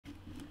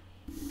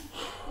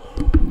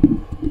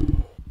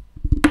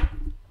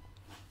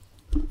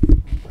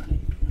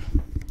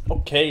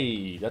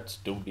Okay, let's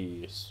do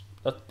this.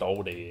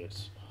 Hello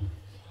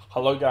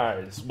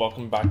guys,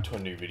 welcome back to a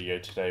new video.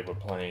 Today we're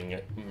playing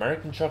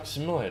American Truck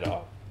Simulator.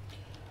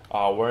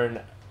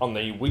 We're on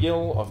the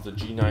wheel of the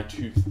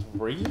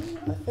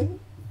G923, I think?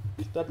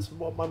 That's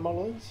what my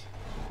model is.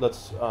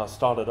 Let's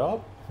start it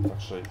up.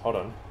 Actually, hold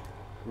on.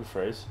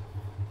 Rephrase.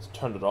 Let's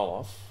turn it all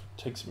off.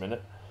 Takes a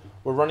minute.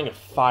 We're running a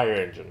fire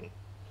engine.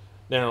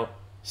 Now,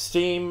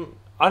 Steam...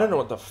 I don't know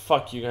what the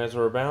fuck you guys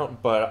are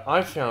about, but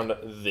I found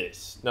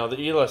this. Now,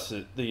 the ELS,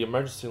 the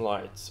emergency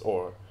lights,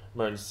 or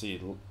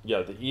emergency,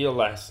 yeah, the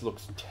ELS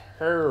looks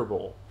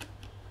terrible.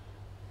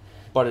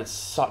 But it's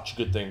such a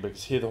good thing,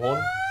 because hear the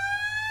horn?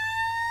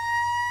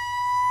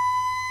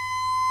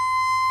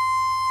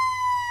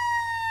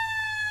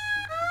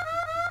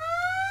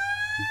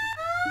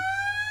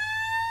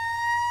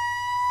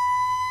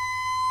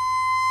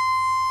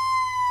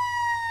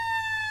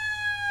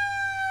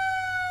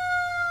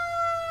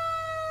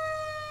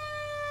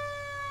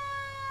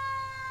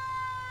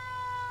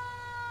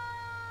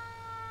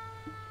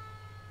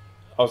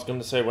 I was going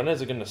to say, when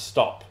is it going to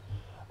stop?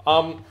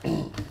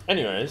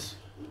 Anyways,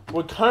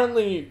 we're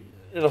currently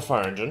in a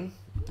fire engine,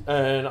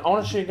 and I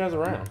want to show you guys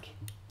around.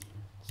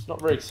 It's not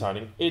very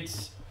exciting.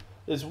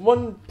 There's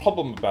one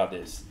problem about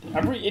this.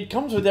 It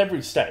comes with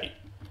every state,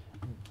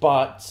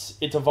 but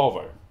it's a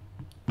Volvo.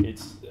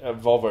 It's a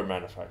Volvo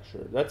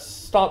manufacturer. Let's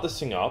start this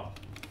thing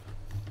up.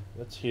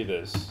 Let's hear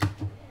this.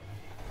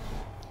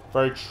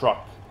 Very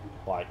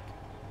truck-like.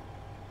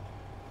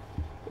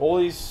 All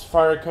these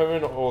fire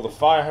equipment, all the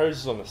fire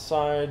hoses on the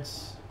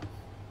sides.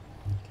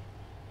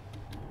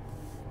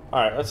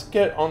 Alright, let's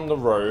get on the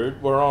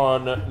road. We're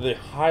on the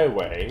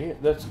highway.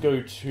 Let's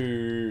go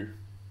to...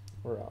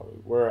 Where are we?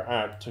 We're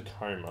at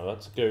Tacoma.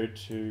 Let's go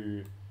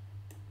to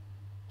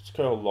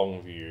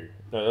Longview.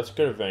 No, let's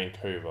go to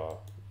Vancouver.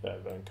 Yeah,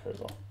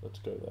 Vancouver. Let's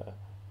go there.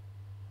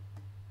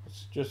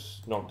 Let's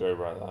just not go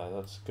right there.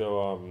 Let's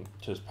go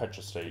to this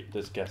petrol station,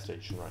 this gas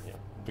station right here.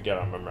 Forget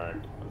I'm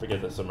American.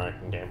 Forget this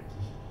American game.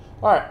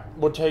 Alright,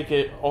 we'll take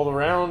it all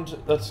around.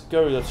 Let's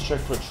go, let's check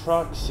for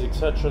trucks,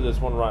 etc. There's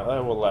one right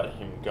there, we'll let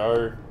him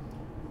go.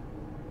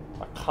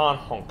 I can't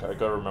honk, I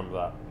gotta remember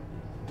that.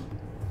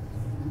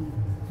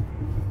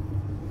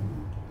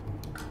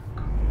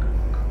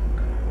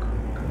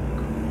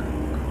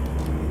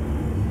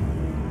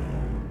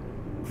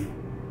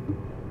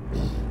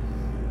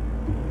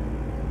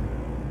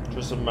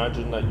 Just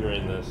imagine that you're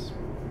in this.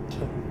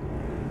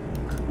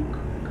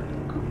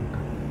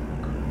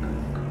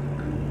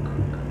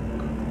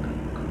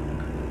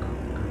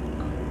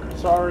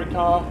 Sorry,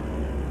 car.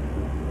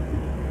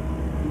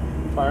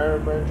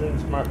 Fire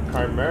engines might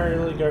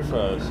primarily go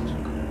first.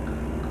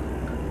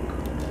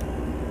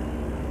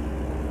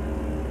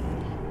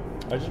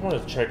 I just want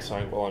to check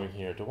something while I'm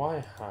here. Do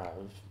I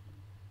have...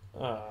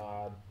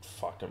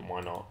 fuck it,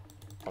 why not?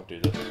 I'll do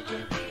this.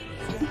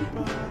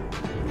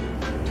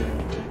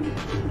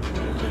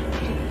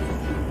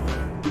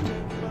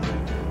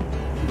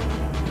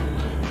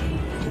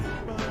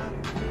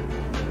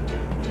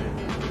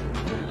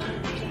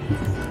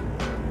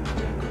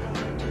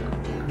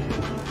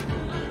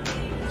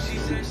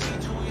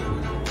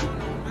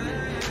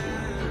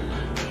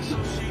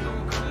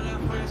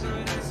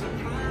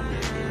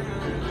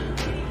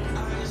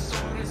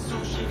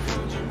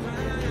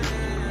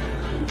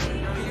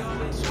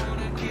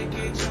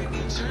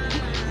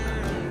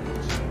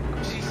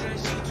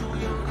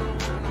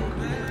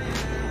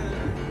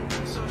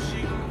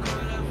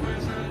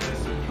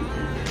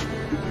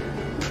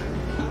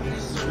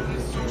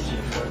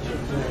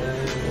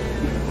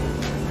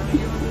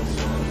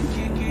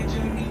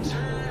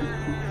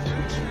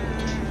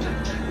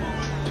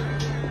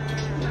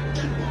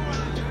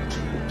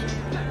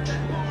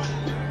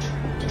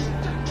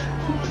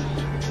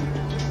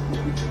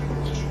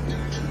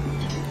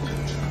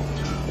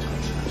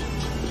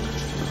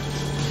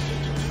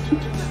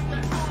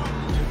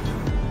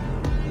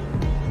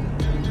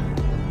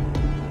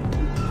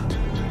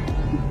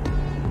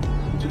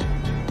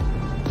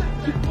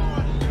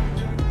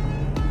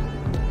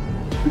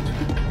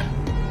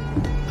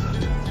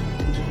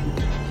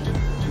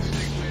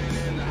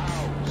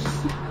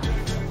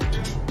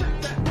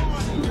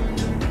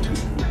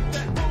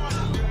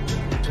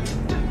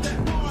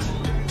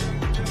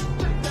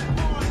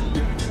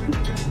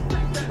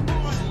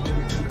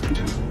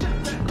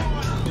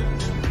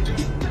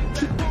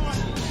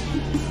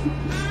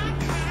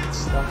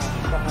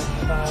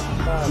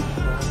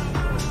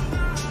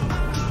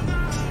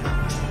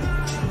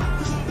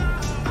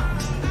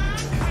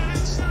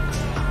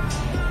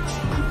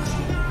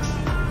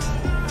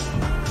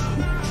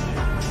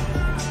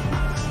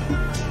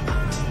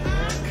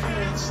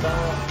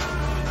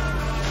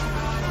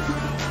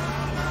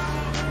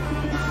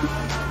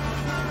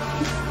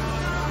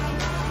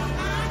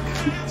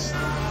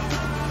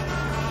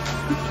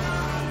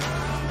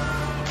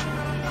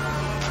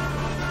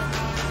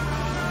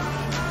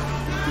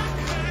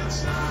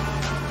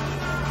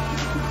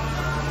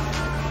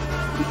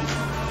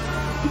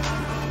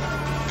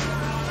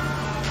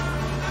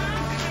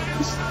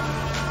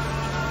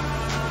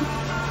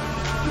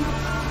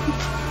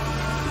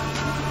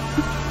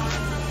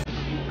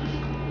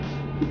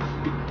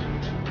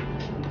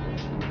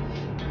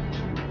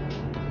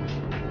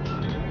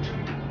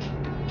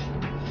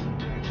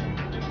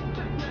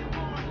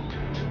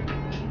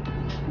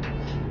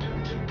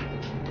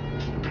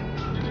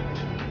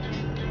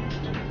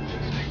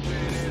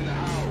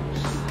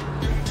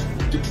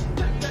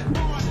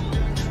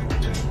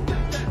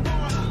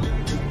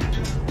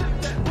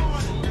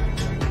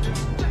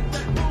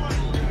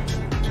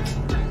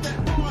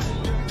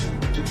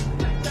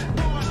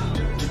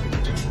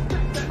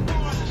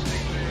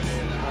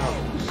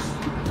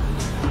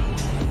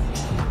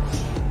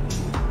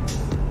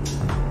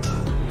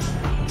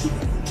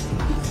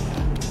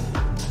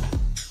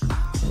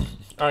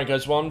 Alright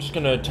guys, well I'm just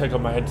gonna take off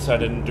my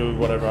headset and do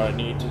whatever I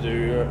need to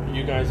do.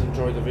 You guys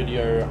enjoy the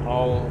video,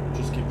 I'll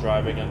just keep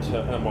driving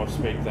until more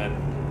speed then.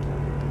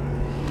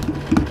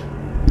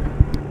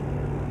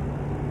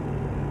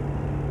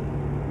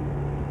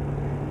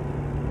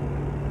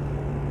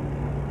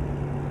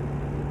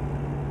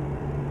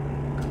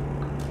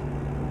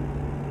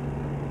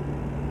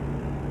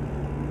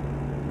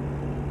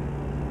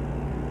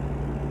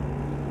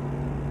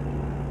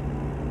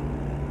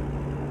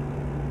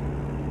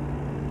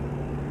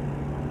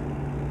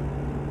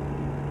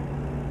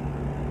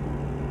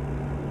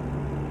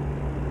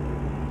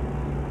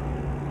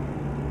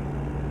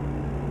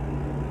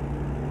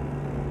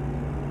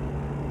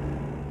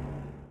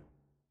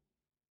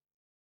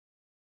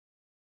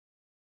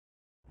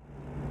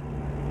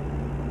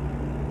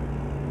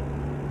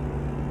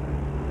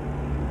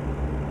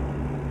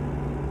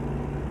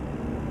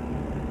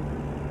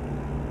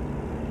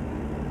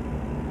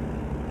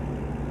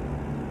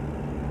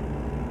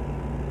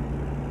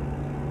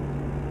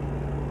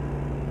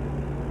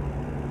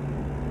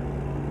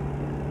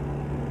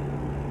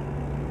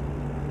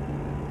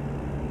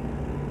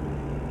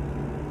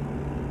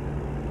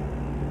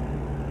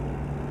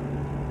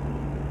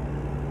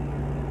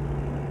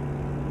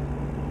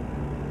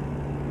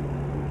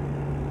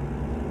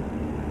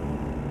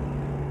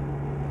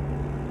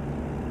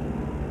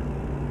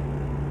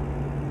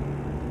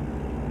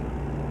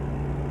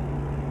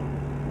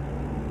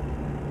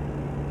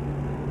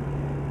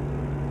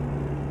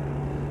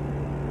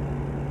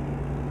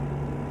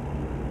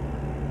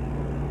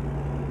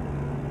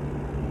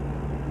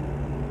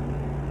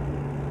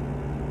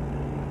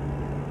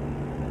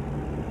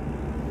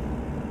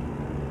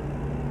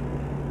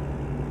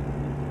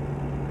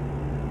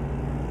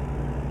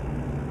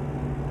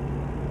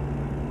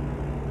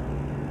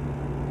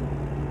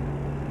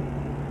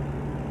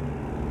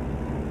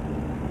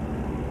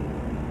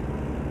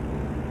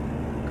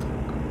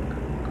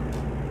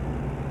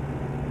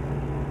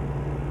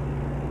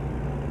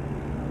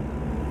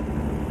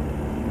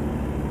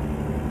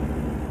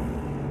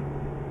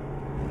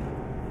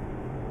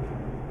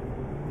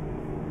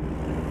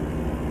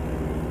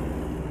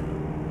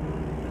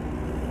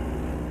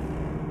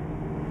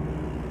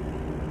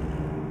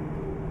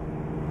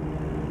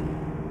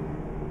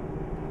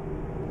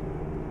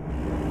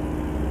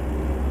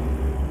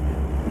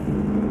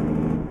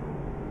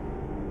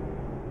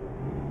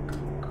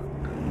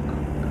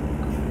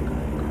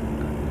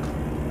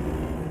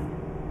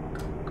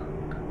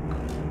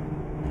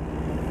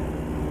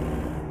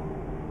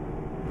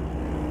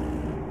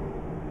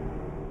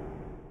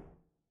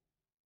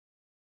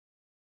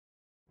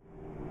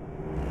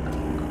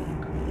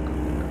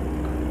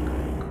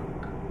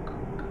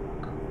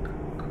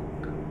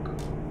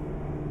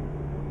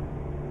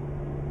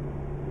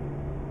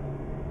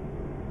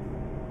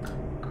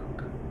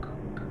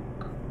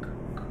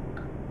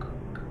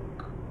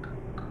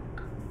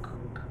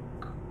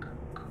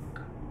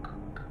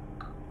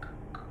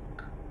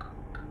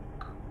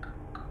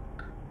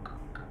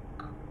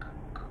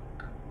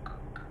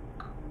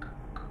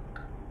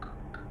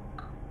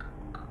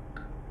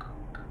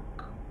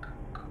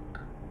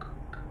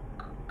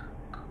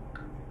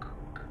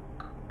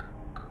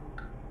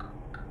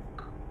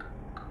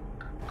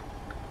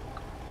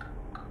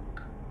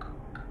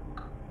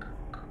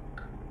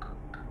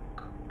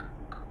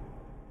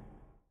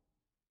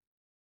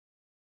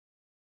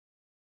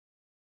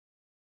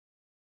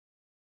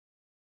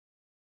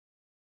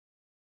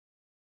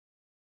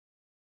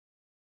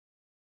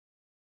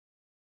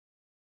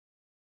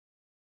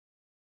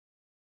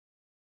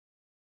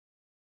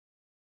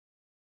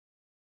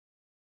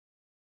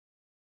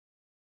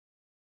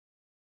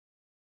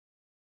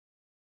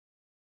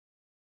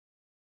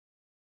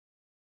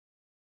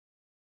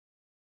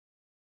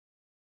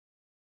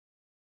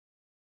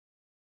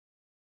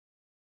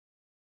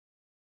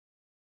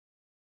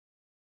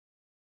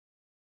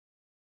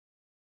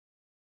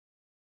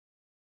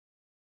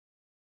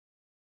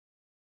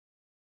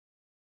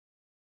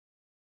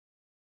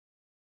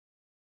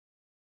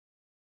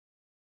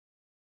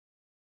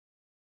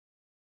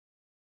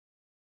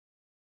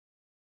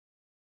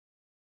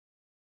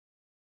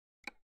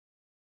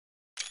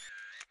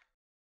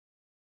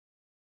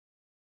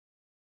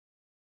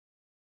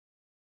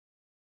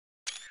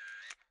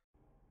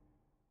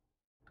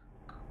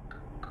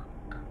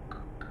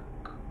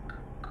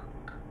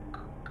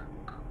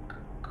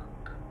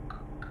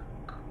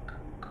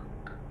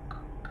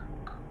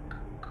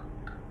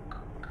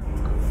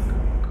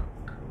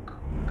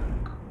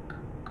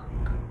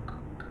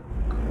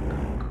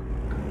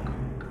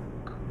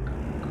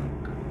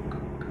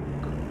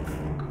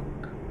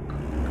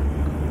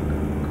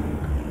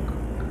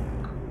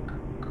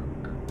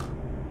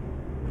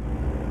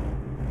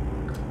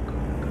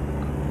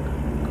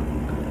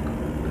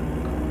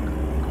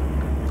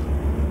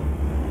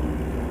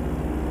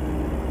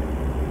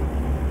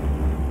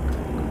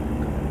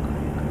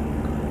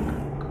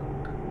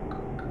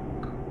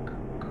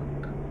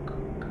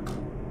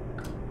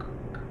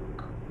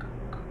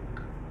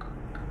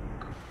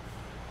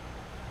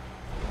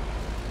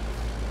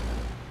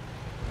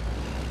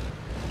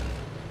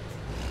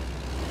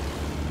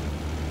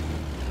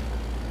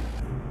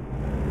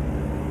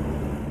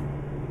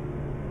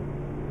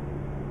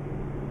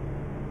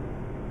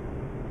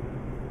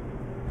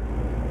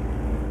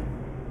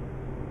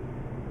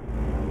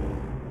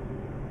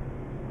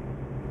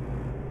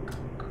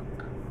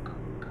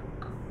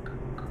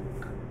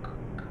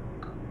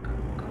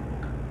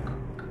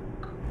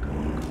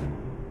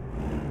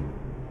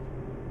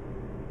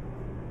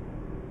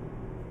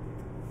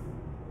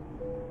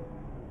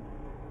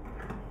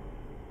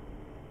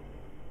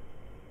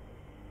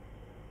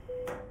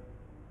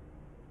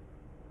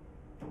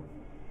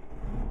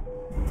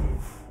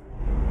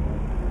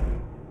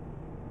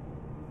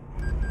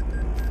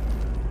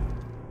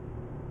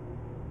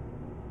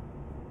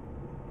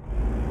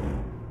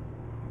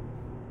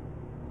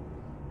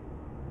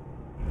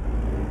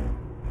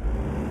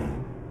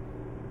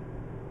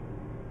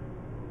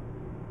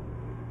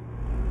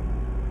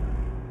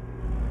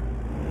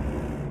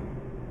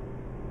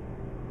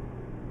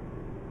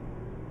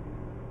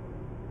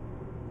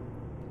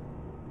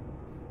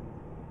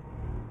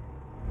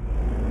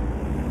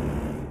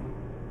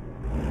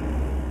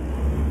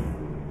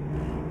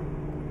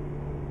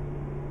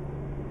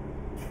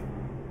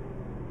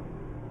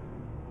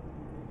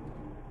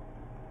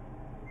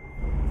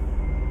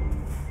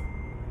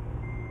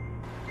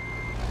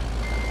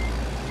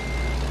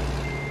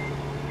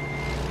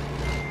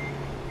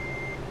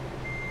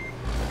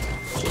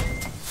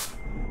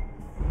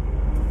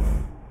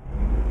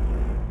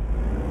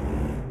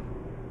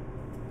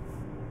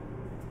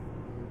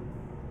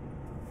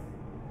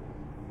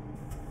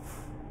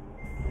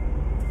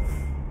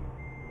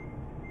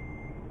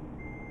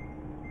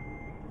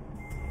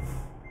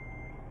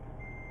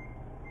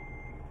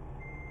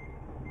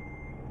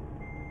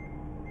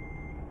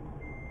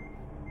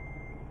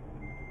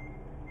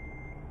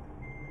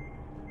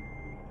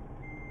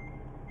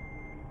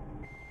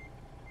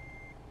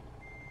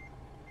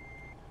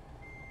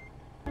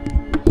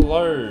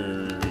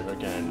 hello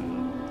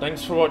again.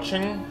 Thanks for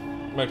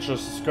watching. Make sure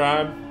to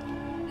subscribe,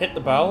 hit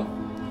the bell,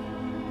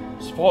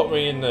 support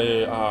me in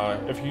the,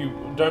 if you,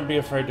 don't be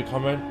afraid to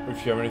comment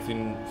if you have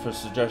anything for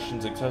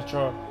suggestions,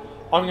 etc.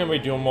 I'm going to be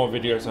doing more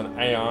videos on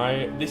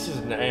AI. This is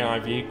an AI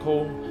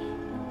vehicle.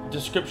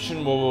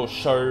 Description will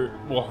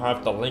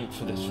have the link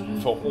for this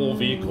for all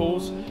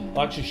vehicles.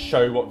 I'll actually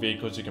show what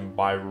vehicles you can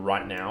buy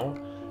right now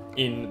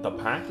in the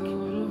pack.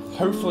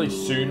 Hopefully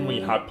soon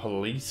we have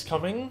police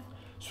coming.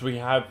 So we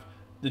have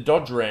the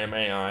Dodge Ram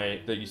AI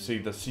that you see,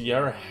 the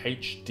Sierra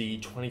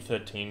HD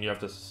 2013. You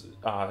have this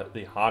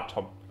the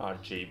hardtop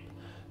Jeep.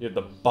 You have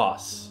the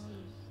bus,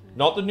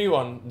 not the new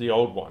one, the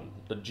old one,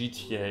 the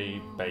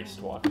GTA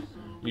based one.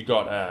 You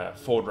got a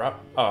Ford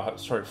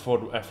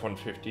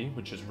F-150,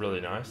 which is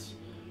really nice.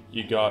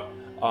 You got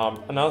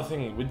another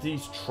thing with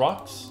these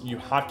trucks, you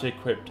have to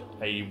equip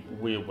a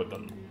wheel with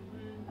them.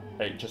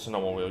 Just a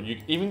normal wheel.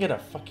 You even get a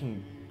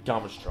fucking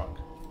garbage truck.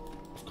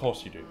 Of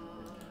course you do.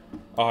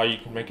 You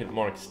can make it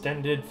more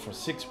extended for 8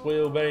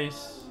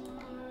 wheelbase.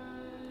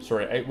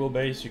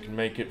 You can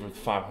make it with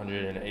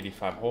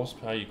 585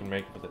 horsepower. You can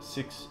make it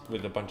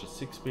with a bunch of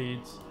 6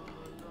 speeds.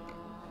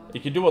 You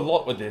could do a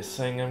lot with this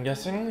thing, I'm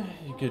guessing.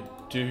 You could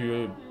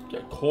do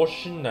a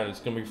caution that it's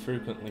going to be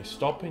frequently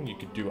stopping. You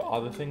could do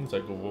other things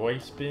like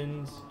waste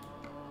bins.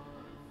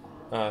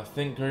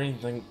 Think green,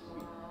 think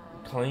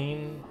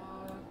clean.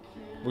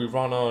 We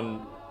run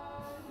on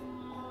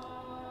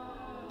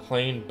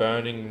clean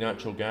burning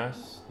natural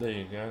gas. There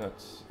you go,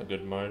 that's a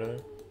good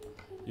motto.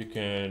 You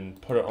can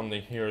put it on the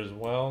here as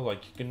well.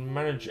 Like, you can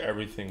manage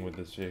everything with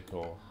this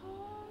vehicle.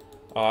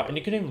 And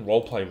you can even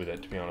roleplay with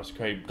it, to be honest.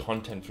 Create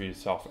content for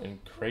yourself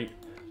and create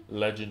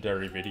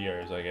legendary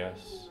videos, I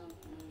guess.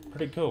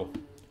 Pretty cool.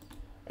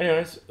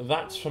 Anyways,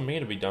 that's for me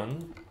to be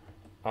done.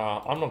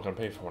 I'm not going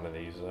to pay for one of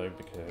these, though,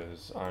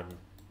 because I'm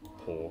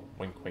poor.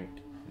 Wink, wink.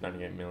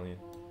 98 million.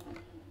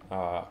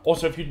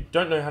 Also, if you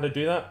don't know how to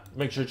do that,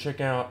 make sure to check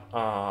out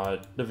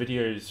the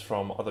videos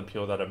from other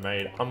people that have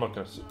made. I'm not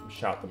going to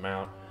shout them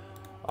out.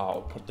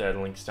 I'll put their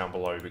links down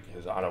below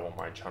because I don't want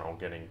my channel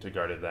getting to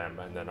go to them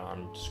and then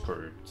I'm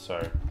screwed.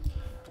 So,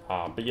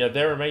 but yeah,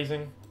 they're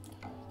amazing.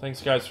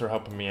 Thanks guys for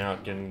helping me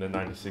out getting the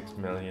 96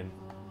 million,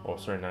 or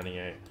sorry,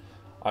 98.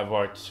 I've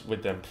worked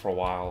with them for a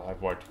while.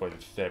 I've worked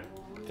with their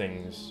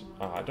things.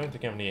 I don't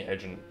think I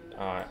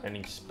have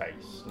any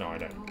space. No, I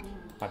don't.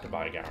 I have to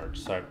buy a garage.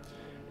 So,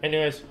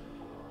 anyways,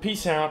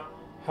 peace out.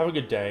 Have a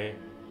good day.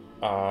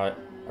 I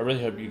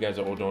really hope you guys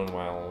are all doing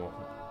well.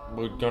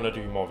 We're gonna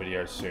do more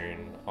videos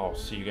soon. I'll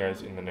see you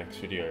guys in the next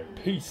video.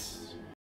 Peace!